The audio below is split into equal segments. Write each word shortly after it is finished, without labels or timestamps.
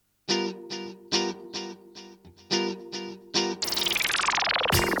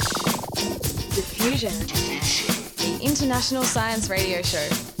Diffusion, the international science radio show.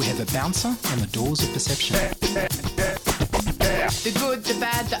 We have a bouncer on the doors of perception. The good, the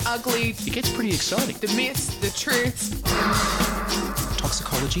bad, the ugly. It gets pretty exciting. The myths, the truths.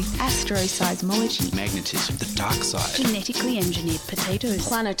 Toxicology. Astroseismology. Magnetism. The dark side. Genetically engineered potatoes.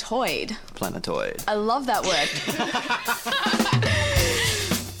 Planetoid. Planetoid. I love that word.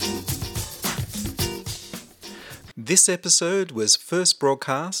 This episode was first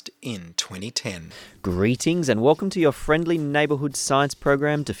broadcast in 2010. Greetings and welcome to your friendly neighbourhood science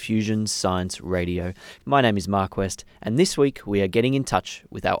program, Diffusion Science Radio. My name is Mark West, and this week we are getting in touch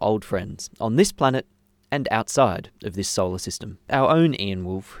with our old friends on this planet and outside of this solar system. Our own Ian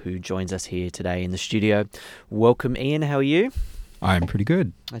Wolfe, who joins us here today in the studio. Welcome, Ian. How are you? I'm pretty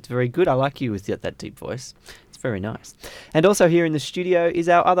good. That's very good. I like you with that deep voice. It's very nice. And also here in the studio is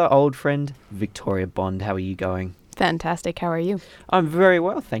our other old friend, Victoria Bond. How are you going? Fantastic. How are you? I'm very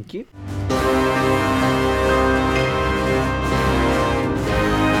well, thank you.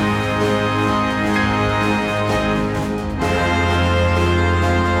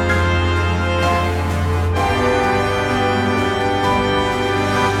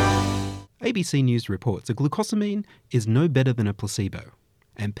 ABC News reports that glucosamine is no better than a placebo,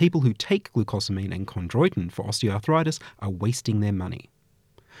 and people who take glucosamine and chondroitin for osteoarthritis are wasting their money.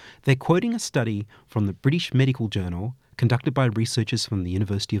 They're quoting a study from the British Medical Journal conducted by researchers from the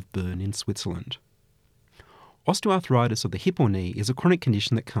University of Bern in Switzerland. Osteoarthritis of the hip or knee is a chronic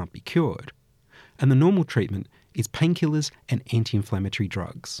condition that can't be cured, and the normal treatment is painkillers and anti-inflammatory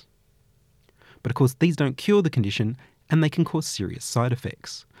drugs. But of course these don't cure the condition, and they can cause serious side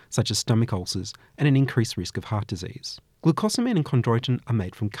effects, such as stomach ulcers and an increased risk of heart disease. Glucosamine and chondroitin are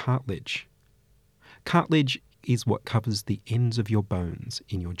made from cartilage. Cartilage is what covers the ends of your bones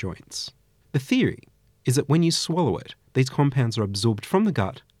in your joints. The theory is that when you swallow it, these compounds are absorbed from the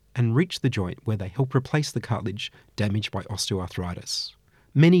gut and reach the joint where they help replace the cartilage damaged by osteoarthritis.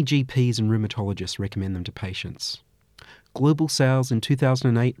 Many GPs and rheumatologists recommend them to patients. Global sales in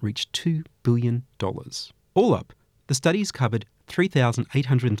 2008 reached $2 billion. All up, the studies covered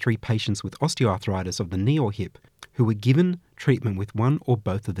 3,803 patients with osteoarthritis of the knee or hip who were given treatment with one or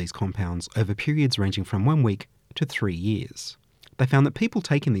both of these compounds over periods ranging from 1 week to 3 years. They found that people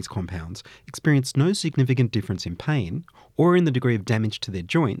taking these compounds experienced no significant difference in pain or in the degree of damage to their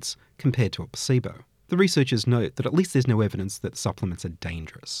joints compared to a placebo. The researchers note that at least there's no evidence that supplements are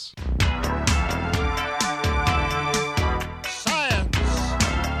dangerous.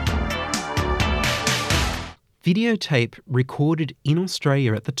 Videotape recorded in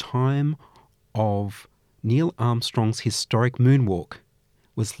Australia at the time of Neil Armstrong's historic moonwalk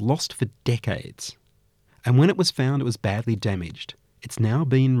was lost for decades. And when it was found, it was badly damaged. It's now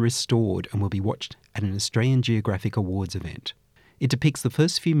been restored and will be watched at an Australian Geographic Awards event. It depicts the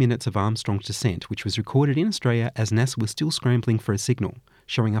first few minutes of Armstrong's descent, which was recorded in Australia as NASA was still scrambling for a signal,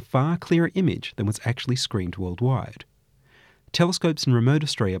 showing a far clearer image than was actually screened worldwide. Telescopes in remote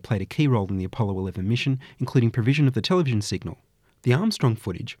Australia played a key role in the Apollo 11 mission, including provision of the television signal. The Armstrong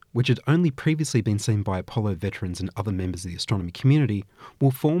footage, which had only previously been seen by Apollo veterans and other members of the astronomy community, will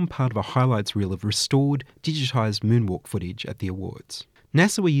form part of a highlights reel of restored, digitised moonwalk footage at the awards.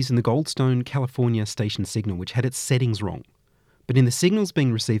 NASA were using the Goldstone, California station signal, which had its settings wrong. But in the signals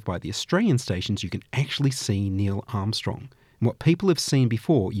being received by the Australian stations, you can actually see Neil Armstrong. And what people have seen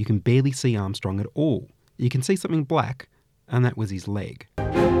before, you can barely see Armstrong at all. You can see something black, and that was his leg.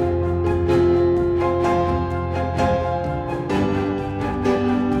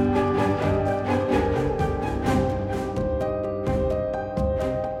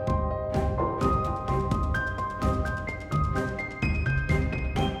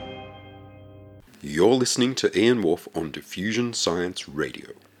 You're listening to Ian Wolfe on Diffusion Science Radio.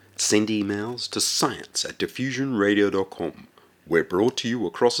 Send emails to science@diffusionradio.com. We're brought to you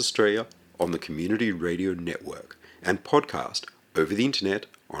across Australia on the Community Radio Network and podcast over the internet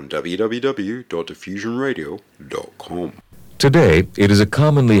on www.diffusionradio.com. Today, it is a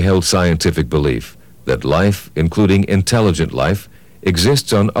commonly held scientific belief that life, including intelligent life,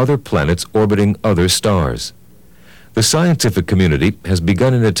 exists on other planets orbiting other stars. The scientific community has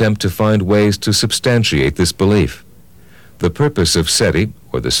begun an attempt to find ways to substantiate this belief. The purpose of SETI,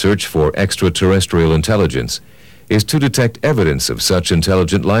 or the Search for Extraterrestrial Intelligence, is to detect evidence of such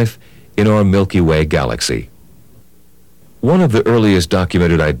intelligent life in our Milky Way galaxy. One of the earliest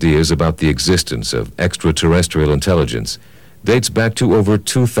documented ideas about the existence of extraterrestrial intelligence dates back to over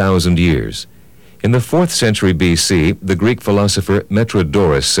 2,000 years. In the 4th century BC, the Greek philosopher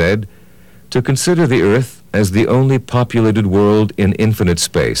Metrodorus said, "To consider the Earth as the only populated world in infinite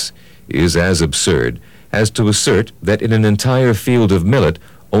space is as absurd as to assert that in an entire field of millet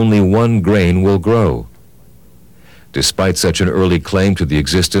only one grain will grow. Despite such an early claim to the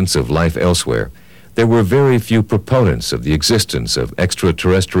existence of life elsewhere, there were very few proponents of the existence of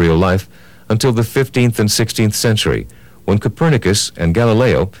extraterrestrial life until the 15th and 16th century, when Copernicus and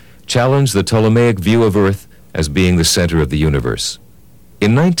Galileo challenged the Ptolemaic view of Earth as being the center of the universe.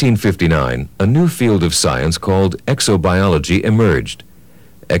 In 1959, a new field of science called exobiology emerged.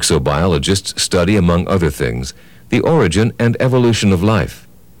 Exobiologists study, among other things, the origin and evolution of life.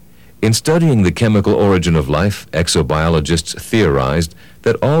 In studying the chemical origin of life, exobiologists theorized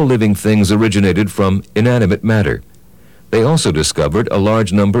that all living things originated from inanimate matter. They also discovered a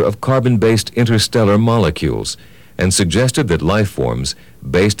large number of carbon-based interstellar molecules and suggested that life forms,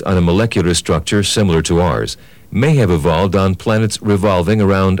 based on a molecular structure similar to ours, may have evolved on planets revolving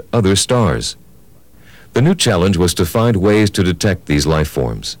around other stars. The new challenge was to find ways to detect these life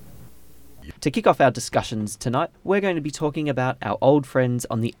forms. To kick off our discussions tonight, we're going to be talking about our old friends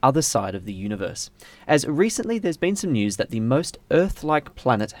on the other side of the universe. As recently there's been some news that the most Earth-like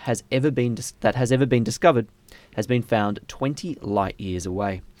planet has ever been discovered has been found 20 light years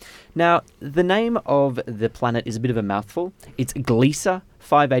away. Now, the name of the planet is a bit of a mouthful. It's Gliese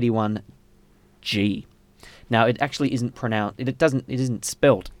 581g. Now, it actually isn't pronounced. It isn't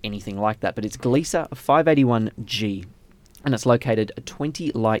spelt anything like that, but it's Gliese 581g. And it's located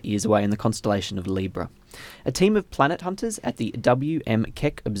 20 light years away in the constellation of Libra. A team of planet hunters at the W.M.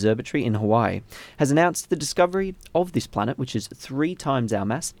 Keck Observatory in Hawaii has announced the discovery of this planet, which is 3 times our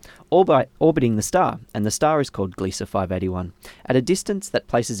mass, orbiting the star, and the star is called Gliese 581, at a distance that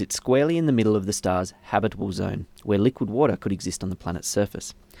places it squarely in the middle of the star's habitable zone, where liquid water could exist on the planet's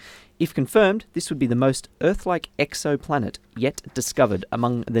surface. If confirmed, this would be the most Earth-like exoplanet yet discovered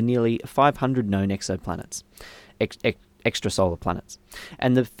among the nearly 500 known exoplanets. Extrasolar planets,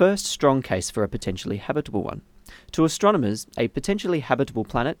 and the first strong case for a potentially habitable one. To astronomers, a potentially habitable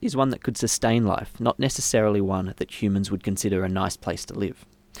planet is one that could sustain life, not necessarily one that humans would consider a nice place to live.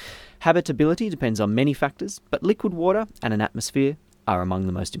 Habitability depends on many factors, but liquid water and an atmosphere are among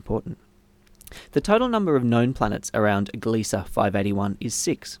the most important. The total number of known planets around Gliese 581 is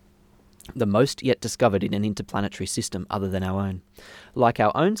 6. The most yet discovered in an interplanetary system other than our own. Like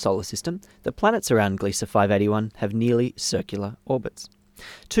our own solar system, the planets around Gliese 581 have nearly circular orbits.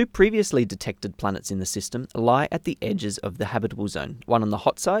 2 previously detected planets in the system lie at the edges of the habitable zone, one on the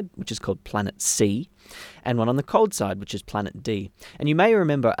hot side, which is called Planet C, and one on the cold side, which is Planet D. And you may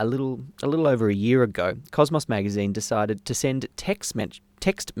remember a little over a year ago, Cosmos magazine decided to send text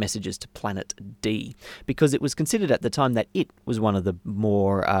messages to Planet D, because it was considered at the time that it was one of the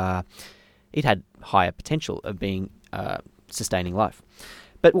more it had higher potential of being sustaining life.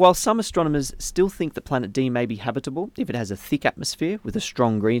 But while some astronomers still think that Planet D may be habitable if it has a thick atmosphere with a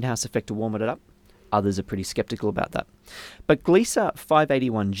strong greenhouse effect to warm it up, others are pretty skeptical about that. But Gliese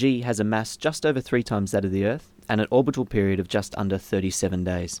 581g has a mass just over 3 times that of the Earth and an orbital period of just under 37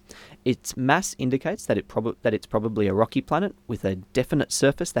 days. Its mass indicates that it's probably a rocky planet with a definite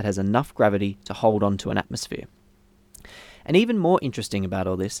surface that has enough gravity to hold on to an atmosphere. And even more interesting about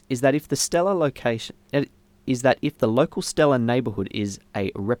all this is that if the local stellar neighborhood is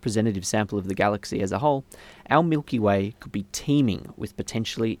a representative sample of the galaxy as a whole, our Milky Way could be teeming with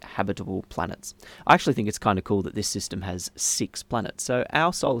potentially habitable planets. I actually think it's kind of cool that this system has 6 planets, so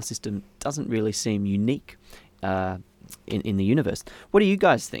our solar system doesn't really seem unique in the universe. What do you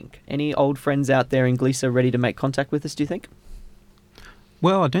guys think? Any old friends out there in Gliese ready to make contact with us, do you think?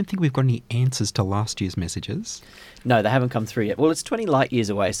 Well, I don't think we've got any answers to last year's messages. No, they haven't come through yet. Well, it's 20 light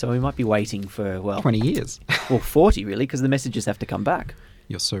years away, so we might be waiting for, 20 years. Well, 40 really, because the messages have to come back.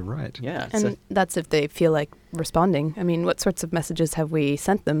 You're so right. Yeah. And that's if they feel like responding. I mean, what sorts of messages have we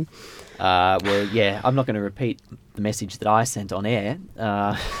sent them? Well, yeah, I'm not going to repeat the message that I sent on air.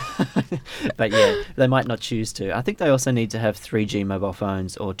 But yeah, they might not choose to. I think they also need to have 3G mobile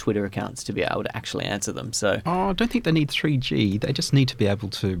phones or Twitter accounts to be able to actually answer them. So I don't think they need 3G. They just need to be able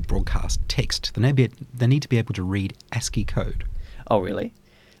to broadcast text. They need to be able to read ASCII code. Oh, really?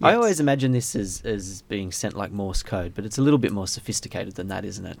 Yes. I always imagine this as being sent like Morse code, but it's a little bit more sophisticated than that,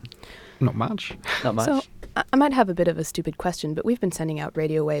 isn't it? Not much. Not much? So I might have a bit of a stupid question, but we've been sending out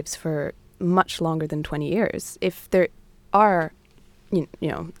radio waves for much longer than 20 years. If there are, you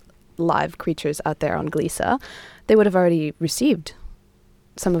know, live creatures out there on Gliese, they would have already received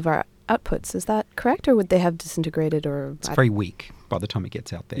some of our outputs. Is that correct, or would they have disintegrated? Or it's very weak by the time it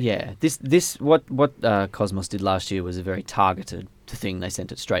gets out there. Yeah, what Cosmos did last year was a very targeted thing. They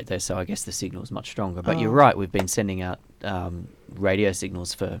sent it straight there, so I guess the signal is much stronger. But you're right, we've been sending out radio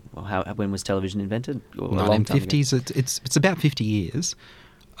signals for when was television invented? 1950s. It's about 50 years.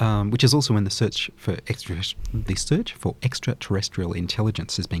 which is also when the search for extraterrestrial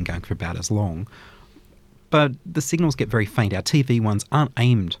intelligence has been going for about as long. But the signals get very faint. Our TV ones aren't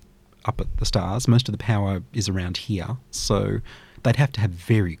aimed up at the stars. Most of the power is around here, so they'd have to have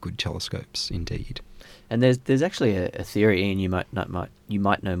very good telescopes indeed. And there's actually a theory, Ian, you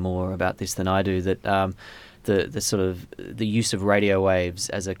might know more about this than I do, that the use of radio waves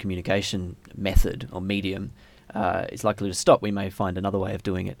as a communication method or medium is likely to stop. We may find another way of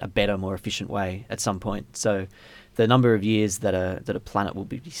doing it, a better, more efficient way at some point. So the number of years that a planet will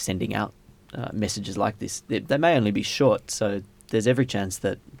be sending out messages like this, they may only be short. So there's every chance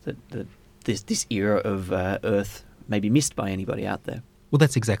that this era of Earth may be missed by anybody out there. Well,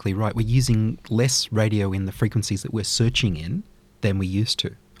 that's exactly right. We're using less radio in the frequencies that we're searching in than we used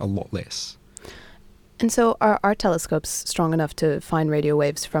to, a lot less. And so are our telescopes strong enough to find radio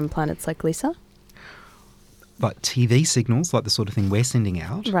waves from planets like Gliese? But TV signals, like the sort of thing we're sending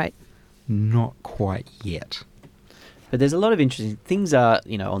out, right? Not quite yet. But there's a lot of interesting things on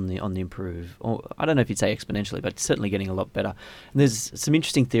the improve. Or I don't know if you'd say exponentially, but it's certainly getting a lot better. And there's some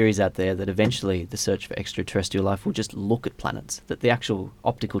interesting theories out there that eventually the search for extraterrestrial life will just look at planets. That the actual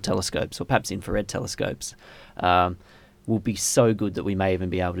optical telescopes, or perhaps infrared telescopes, will be so good that we may even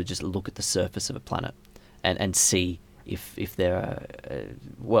be able to just look at the surface of a planet and see if there are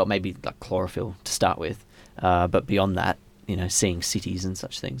maybe like chlorophyll to start with, but beyond that, seeing cities and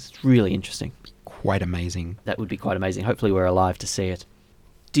such things. It's really interesting. Quite amazing. That would be quite amazing. Hopefully we're alive to see it.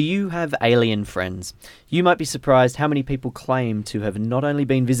 Do you have alien friends? You might be surprised how many people claim to have not only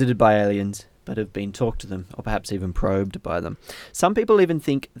been visited by aliens, but have been talked to them, or perhaps even probed by them. Some people even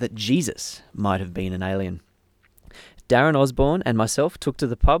think that Jesus might have been an alien. Darren Osborne and myself took to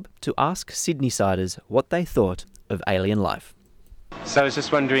the pub to ask Sydney-siders what they thought of alien life. So I was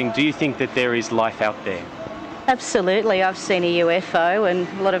just wondering, do you think that there is life out there? Absolutely. I've seen a UFO, and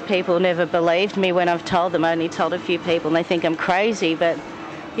a lot of people never believed me when I've told them. I only told a few people and they think I'm crazy, but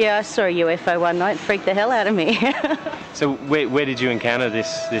yeah, I saw a UFO one night. It freaked the hell out of me. So where did you encounter this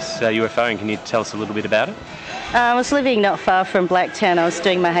UFO, and can you tell us a little bit about it? I was living not far from Blacktown. I was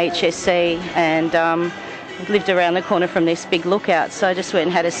doing my HSC and lived around the corner from this big lookout, so I just went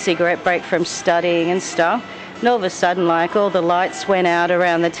and had a cigarette break from studying and stuff. And all of a sudden, like, all the lights went out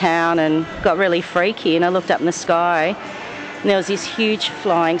around the town and got really freaky, and I looked up in the sky and there was this huge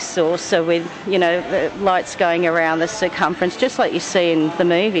flying saucer with, the lights going around the circumference, just like you see in the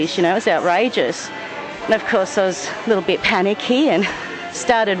movies, it was outrageous. And of course I was a little bit panicky and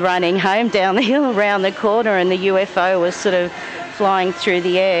started running home down the hill around the corner, and the UFO was sort of flying through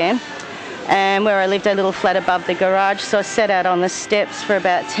the air. And where I lived, a little flat above the garage, so I sat out on the steps for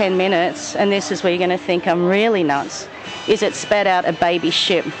about 10 minutes, and this is where you're going to think I'm really nuts, is it spat out a baby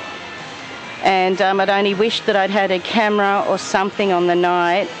ship. And I'd only wished that I'd had a camera or something on the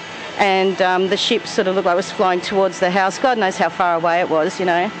night, and the ship sort of looked like it was flying towards the house. God knows how far away it was,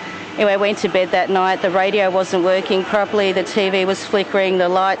 Anyway, I went to bed that night. The radio wasn't working properly, the TV was flickering, the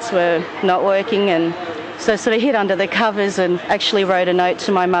lights were not working, and so I sort of hid under the covers and actually wrote a note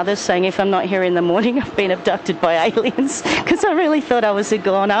to my mother saying, if I'm not here in the morning, I've been abducted by aliens, because I really thought I was a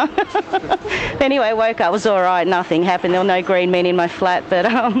goner. Anyway, I woke up, it was all right, nothing happened. There were no green men in my flat, but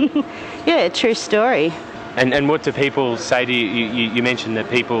yeah, true story. And what do people say to you? You mentioned that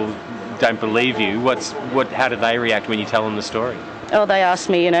people don't believe you. How do they react when you tell them the story? Oh, they asked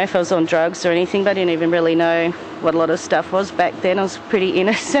me, if I was on drugs or anything, but I didn't even really know what a lot of stuff was back then. I was pretty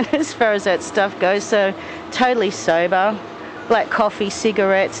innocent as far as that stuff goes, so totally sober. Black coffee,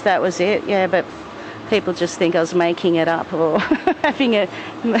 cigarettes, that was it, yeah, but people just think I was making it up or having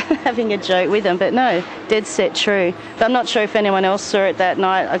a joke with them, but no, dead set true. But I'm not sure if anyone else saw it that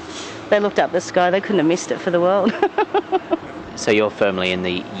night. They looked up the sky, they couldn't have missed it for the world. So you're firmly in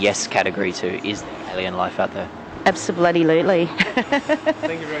the yes category too. Is there alien life out there? Absolutely.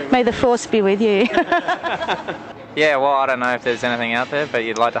 Thank you very much. May the force be with you. Yeah, well, I don't know if there's anything out there, but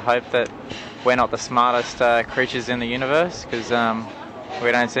you'd like to hope that we're not the smartest creatures in the universe, because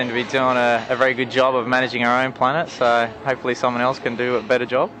we don't seem to be doing a very good job of managing our own planet, so hopefully someone else can do a better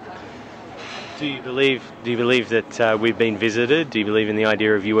job. Do you believe that we've been visited? Do you believe in the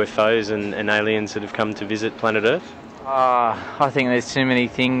idea of UFOs and aliens that have come to visit planet Earth? I think there's too many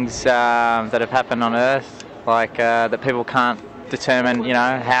things that have happened on Earth, like that people can't determine,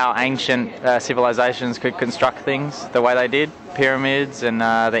 how ancient civilizations could construct things the way they did, pyramids and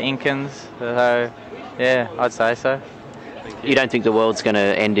the Incans. So, yeah, I'd say so. You don't think the world's going to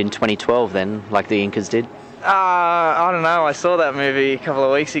end in 2012 then, like the Incas did? I don't know. I saw that movie a couple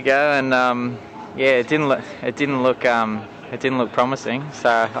of weeks ago, and it didn't look it didn't look promising. So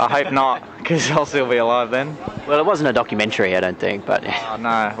I hope not, because I'll still be alive then. Well, it wasn't a documentary, I don't think, but... Oh,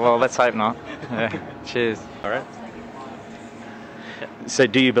 no. Well, let's hope not. Yeah. Cheers. All right. So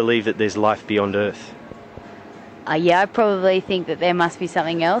do you believe that there's life beyond Earth? Yeah, I probably think that there must be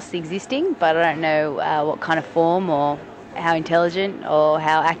something else existing, but I don't know what kind of form or how intelligent or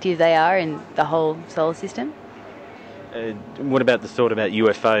how active they are in the whole solar system. What about the thought about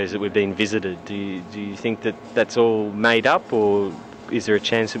UFOs that we've been visited? Do you think that that's all made up, or is there a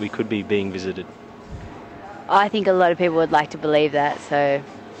chance that we could be being visited? I think a lot of people would like to believe that, so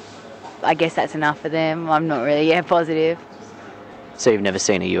I guess that's enough for them. I'm not really positive. So you've never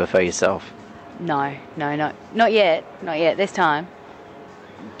seen a UFO yourself? No, not yet. Not yet. There's time.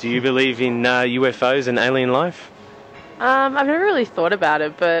 Do you believe in UFOs and alien life? I've never really thought about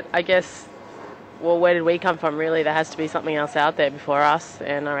it, but I guess, well, where did we come from, really? There has to be something else out there before us,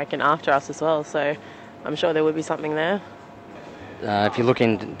 and I reckon after us as well, so I'm sure there would be something there. If you look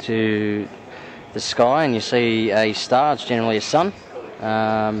into the sky and you see a star, it's generally a sun,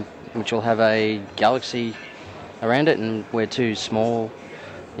 which will have a galaxy around it, and we're too small.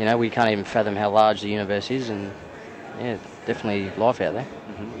 You know, we can't even fathom how large the universe is, and yeah, definitely life out there.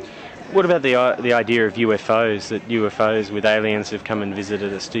 Mm-hmm. What about the idea of UFOs, that UFOs with aliens have come and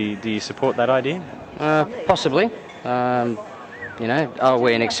visited us? Do you support that idea? Possibly. You know, are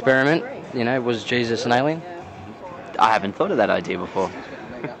we an experiment? You know, was Jesus an alien? I haven't thought of that idea before.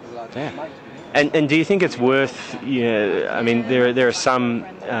 Yeah. And do you think it's worth, I mean, there are some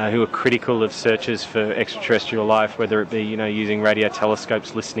who are critical of searches for extraterrestrial life, whether it be, using radio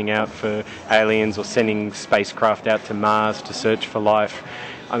telescopes listening out for aliens or sending spacecraft out to Mars to search for life.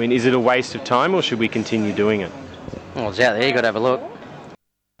 I mean, is it a waste of time, or should we continue doing it? Well, it's out there, you got to have a look.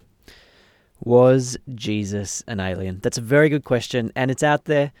 Was Jesus an alien? That's a very good question, and it's out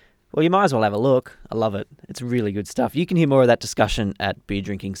there. Well, you might as well have a look. I love it. It's really good stuff. You can hear more of that discussion at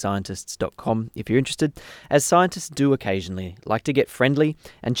beerdrinkingscientists.com if you're interested, as scientists do occasionally like to get friendly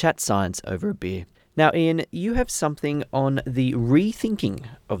and chat science over a beer. Now, Ian, you have something on the rethinking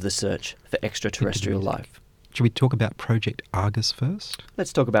of the search for extraterrestrial life. Should we talk about Project Argus first?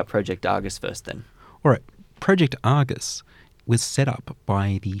 Let's talk about Project Argus first then. All right. Project Argus was set up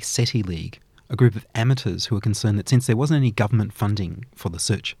by the SETI League, a group of amateurs who were concerned that since there wasn't any government funding for the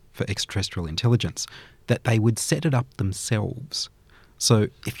search for extraterrestrial intelligence, that they would set it up themselves. So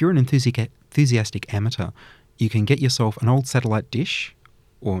if you're an enthusiastic amateur, you can get yourself an old satellite dish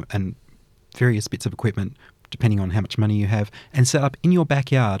and various bits of equipment, depending on how much money you have, and set up in your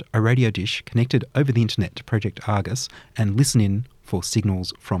backyard a radio dish connected over the internet to Project Argus and listen in for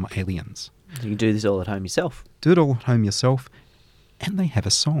signals from aliens. You can do this all at home yourself. Do it all at home yourself, and they have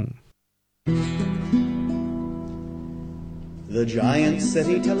a song. The giant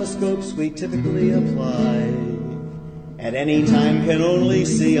SETI telescopes we typically apply at any time can only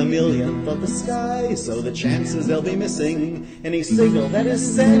see a millionth of the sky, so the chances they'll be missing any signal that is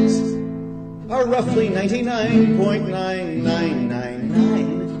sent are roughly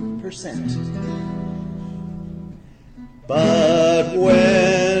 99.9999%. But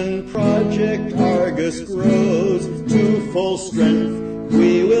when Project Argus grows to full strength,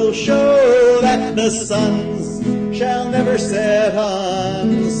 we will show that the suns shall never set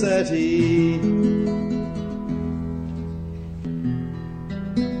on SETI.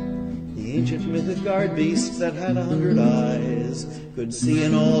 The ancient mythic guard beasts that had 100 eyes could see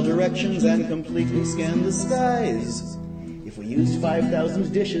in all directions and completely scan the skies. If we used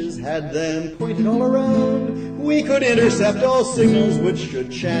 5,000 dishes, had them pointed all around, we could intercept all signals which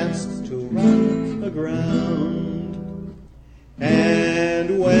should chance to run aground.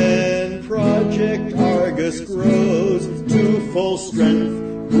 And when Project Argus grows to full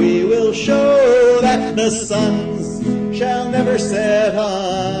strength, we will show that the suns shall never set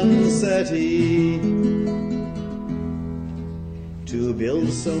on SETI. To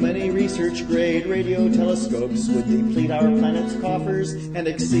build so many research-grade radio telescopes would deplete our planet's coffers and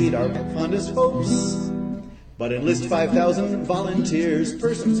exceed our fondest hopes. But enlist 5,000 volunteers,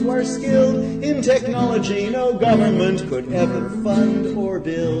 persons who are skilled in technology no government could ever fund or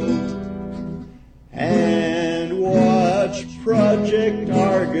build. And watch Project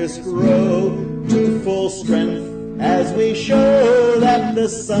Argus grow to full strength as we show that the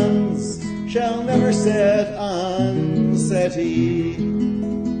suns shall never set on SETI.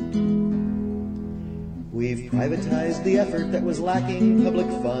 We've privatized the effort that was lacking public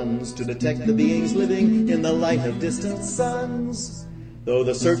funds to detect the beings living in the light of distant suns. Though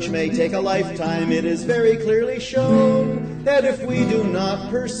the search may take a lifetime, it is very clearly shown that if we do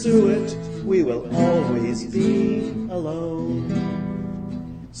not pursue it, we will always be alone.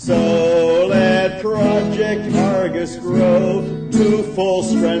 So let Project Argus grow to full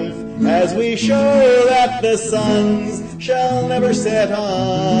strength as we show that the suns shall never set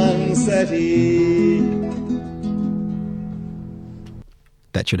on SETI.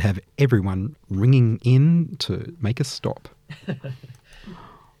 That should have everyone ringing in to make us stop.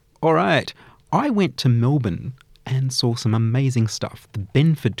 All right, I went to Melbourne and saw some amazing stuff. The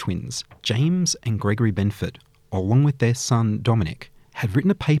Benford twins, James and Gregory Benford, along with their son Dominic, had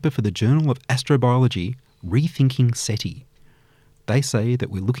written a paper for the Journal of Astrobiology, Rethinking SETI. They say that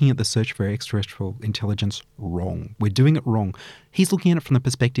we're looking at the search for extraterrestrial intelligence wrong. We're doing it wrong. He's looking at it from the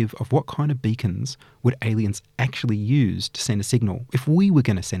perspective of what kind of beacons would aliens actually use to send a signal. If we were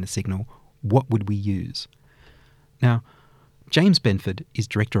going to send a signal, what would we use? Now, James Benford is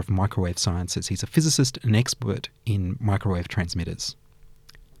Director of Microwave Sciences. He's a physicist and expert in microwave transmitters.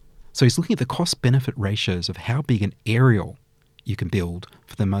 So he's looking at the cost-benefit ratios of how big an aerial you can build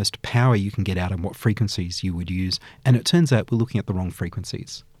for the most power you can get out and what frequencies you would use. And it turns out we're looking at the wrong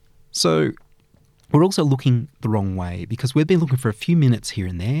frequencies. So we're also looking the wrong way because we've been looking for a few minutes here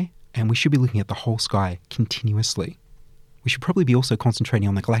and there, and we should be looking at the whole sky continuously. We should probably be also concentrating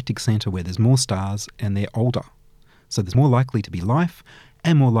on the galactic centre where there's more stars and they're older. So there's more likely to be life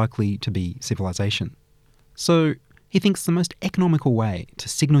and more likely to be civilization. So he thinks the most economical way to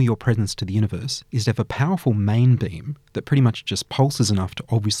signal your presence to the universe is to have a powerful main beam that pretty much just pulses enough to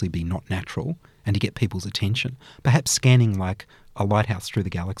obviously be not natural and to get people's attention, perhaps scanning like a lighthouse through the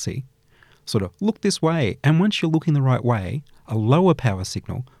galaxy. Sort of look this way, and once you're looking the right way, a lower power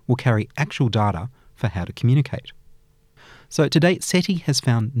signal will carry actual data for how to communicate. So to date, SETI has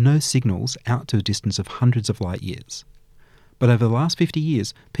found no signals out to a distance of hundreds of light years. But over the last 50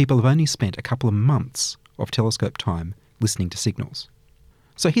 years, people have only spent a couple of months of telescope time listening to signals.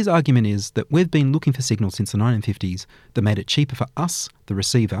 So his argument is that we've been looking for signals since the 1950s that made it cheaper for us, the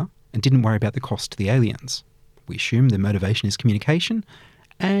receiver, and didn't worry about the cost to the aliens. We assume their motivation is communication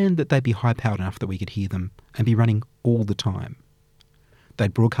and that they'd be high-powered enough that we could hear them and be running all the time.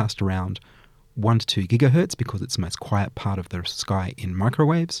 They'd broadcast around 1 to 2 gigahertz because it's the most quiet part of the sky in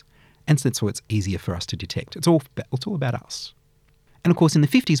microwaves, and so it's easier for us to detect. It's all about us. And of course, in the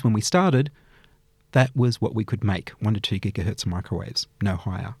 50s when we started, that was what we could make, 1 to 2 gigahertz of microwaves, no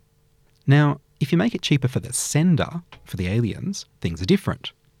higher. Now, if you make it cheaper for the sender, for the aliens, things are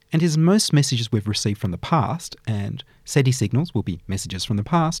different. And as most messages we've received from the past, and SETI signals will be messages from the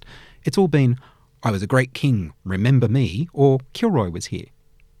past, it's all been, I was a great king, remember me, or Kilroy was here.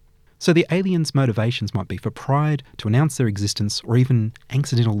 So the aliens' motivations might be for pride, to announce their existence, or even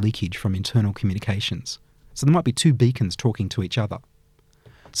accidental leakage from internal communications. So there might be 2 beacons talking to each other.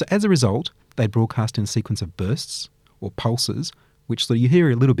 So as a result, they'd broadcast in a sequence of bursts or pulses, which so you hear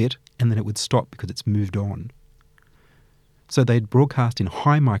a little bit and then it would stop because it's moved on. So they'd broadcast in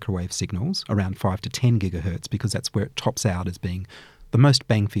high microwave signals, around 5 to 10 gigahertz, because that's where it tops out as being the most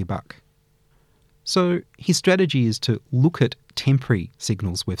bang for your buck. So his strategy is to look at temporary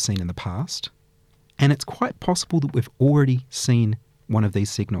signals we've seen in the past, and it's quite possible that we've already seen one of these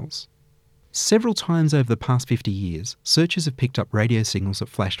signals. Several times over the past 50 years, searchers have picked up radio signals that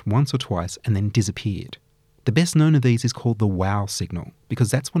flashed once or twice and then disappeared. The best known of these is called the WOW signal,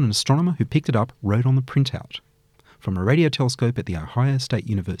 because that's what an astronomer who picked it up wrote on the printout from a radio telescope at the Ohio State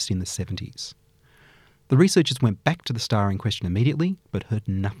University in the 70s. The researchers went back to the star in question immediately, but heard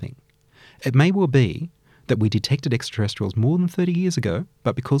nothing. It may well be that we detected extraterrestrials more than 30 years ago,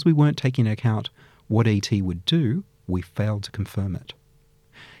 but because we weren't taking into account what ET would do, we failed to confirm it.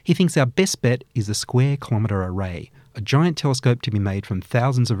 He thinks our best bet is a square kilometre array, a giant telescope to be made from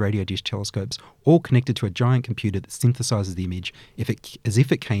thousands of radio dish telescopes, all connected to a giant computer that synthesises the image as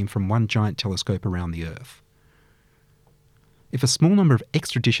if it came from one giant telescope around the Earth. If a small number of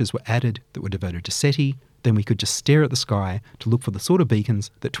extra dishes were added that were devoted to SETI, then we could just stare at the sky to look for the sort of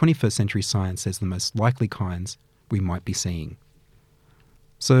beacons that 21st century science says are the most likely kinds we might be seeing.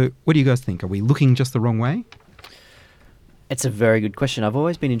 So, what do you guys think? Are we looking just the wrong way? It's a very good question. I've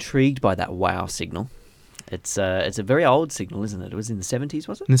always been intrigued by that WOW signal. It's a very old signal, isn't it? It was in the 70s,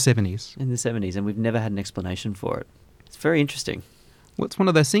 was it? In the 70s. In the 70s, and we've never had an explanation for it. It's very interesting. Well, it's one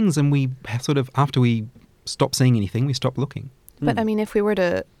of those things, and we have sort of, after we stop seeing anything, we stop looking. But I mean, if we were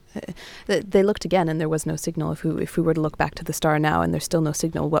to, they looked again and there was no signal. If we were to look back to the star now and there's still no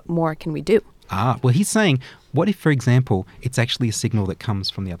signal, what more can we do? Well, he's saying, what if, for example, it's actually a signal that comes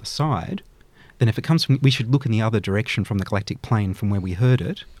from the other side? Then if it comes from, we should look in the other direction from the galactic plane from where we heard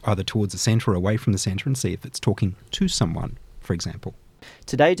it, either towards the centre or away from the centre, and see if it's talking to someone, for example.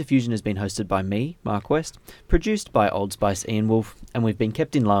 Today, Diffusion has been hosted by me, Mark West, produced by Old Spice Ian Wolfe, and we've been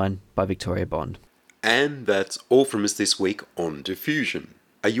kept in line by Victoria Bond. And that's all from us this week on Diffusion.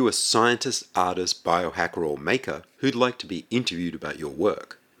 Are you a scientist, artist, biohacker, or maker who'd like to be interviewed about your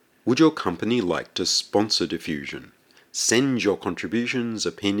work? Would your company like to sponsor Diffusion? Send your contributions,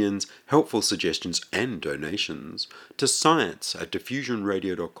 opinions, helpful suggestions, and donations to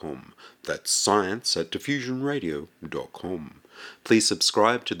science@diffusionradio.com. That's science@diffusionradio.com. Please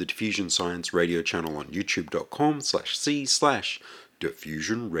subscribe to the Diffusion Science Radio channel on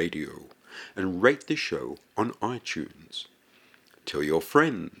youtube.com/c/diffusionradio and rate the show on iTunes. Tell your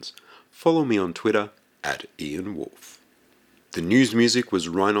friends. Follow me on Twitter @IanWolf. The news music was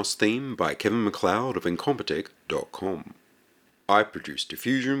Rhinos Theme by Kevin MacLeod of Incompetech.com. I produce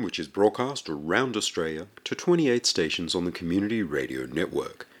Diffusion, which is broadcast around Australia to 28 stations on the Community Radio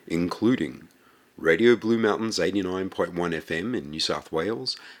Network, including Radio Blue Mountains 89.1 FM in New South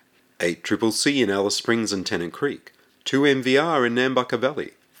Wales, 8CCC in Alice Springs and Tennant Creek, 2 MVR in Nambucca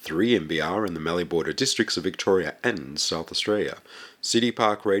Valley, 3 MBR in the Mallee Border districts of Victoria and South Australia, City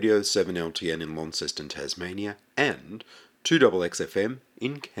Park Radio 7LTN in Launceston, Tasmania, and 2XXFM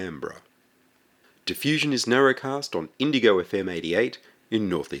in Canberra. Diffusion is narrowcast on Indigo FM 88 in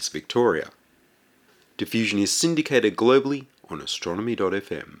northeast Victoria. Diffusion is syndicated globally on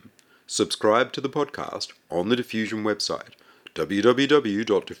astronomy.fm. Subscribe to the podcast on the Diffusion website,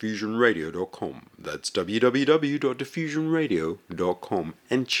 www.diffusionradio.com. That's www.diffusionradio.com,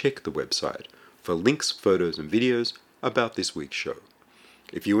 and check the website for links, photos, and videos about this week's show.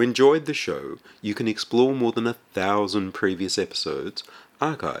 If you enjoyed the show, you can explore more than 1,000 previous episodes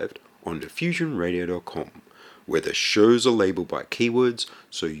archived on diffusionradio.com, where the shows are labeled by keywords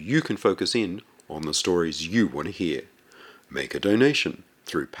so you can focus in on the stories you want to hear. Make a donation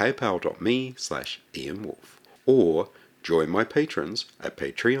through paypal.me/IanWolf, or join my patrons at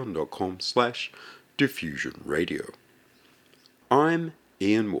patreon.com/diffusionradio. I'm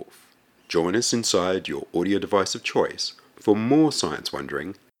Ian Wolf. Join us inside your audio device of choice for more science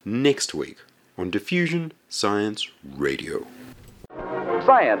wondering next week on Diffusion Science Radio.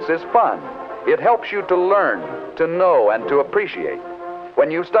 Science is fun. It helps you to learn, to know, and to appreciate. When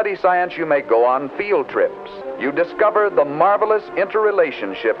you study science, you may go on field trips. You discover the marvelous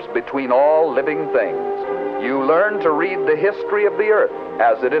interrelationships between all living things. You learn to read the history of the Earth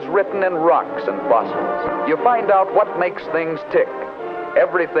as it is written in rocks and fossils. You find out what makes things tick,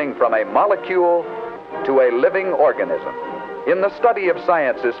 everything from a molecule to a living organism. In the study of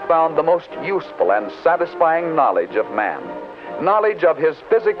science is found the most useful and satisfying knowledge of man. Knowledge of his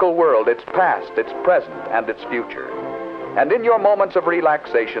physical world, its past, its present, and its future. And in your moments of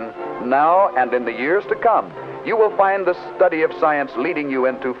relaxation, now and in the years to come, you will find the study of science leading you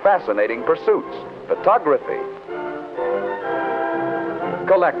into fascinating pursuits. Photography,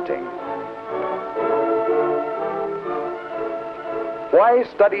 collecting. Why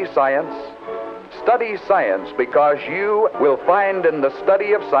study science? Study science because you will find in the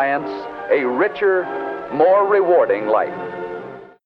study of science a richer, more rewarding life.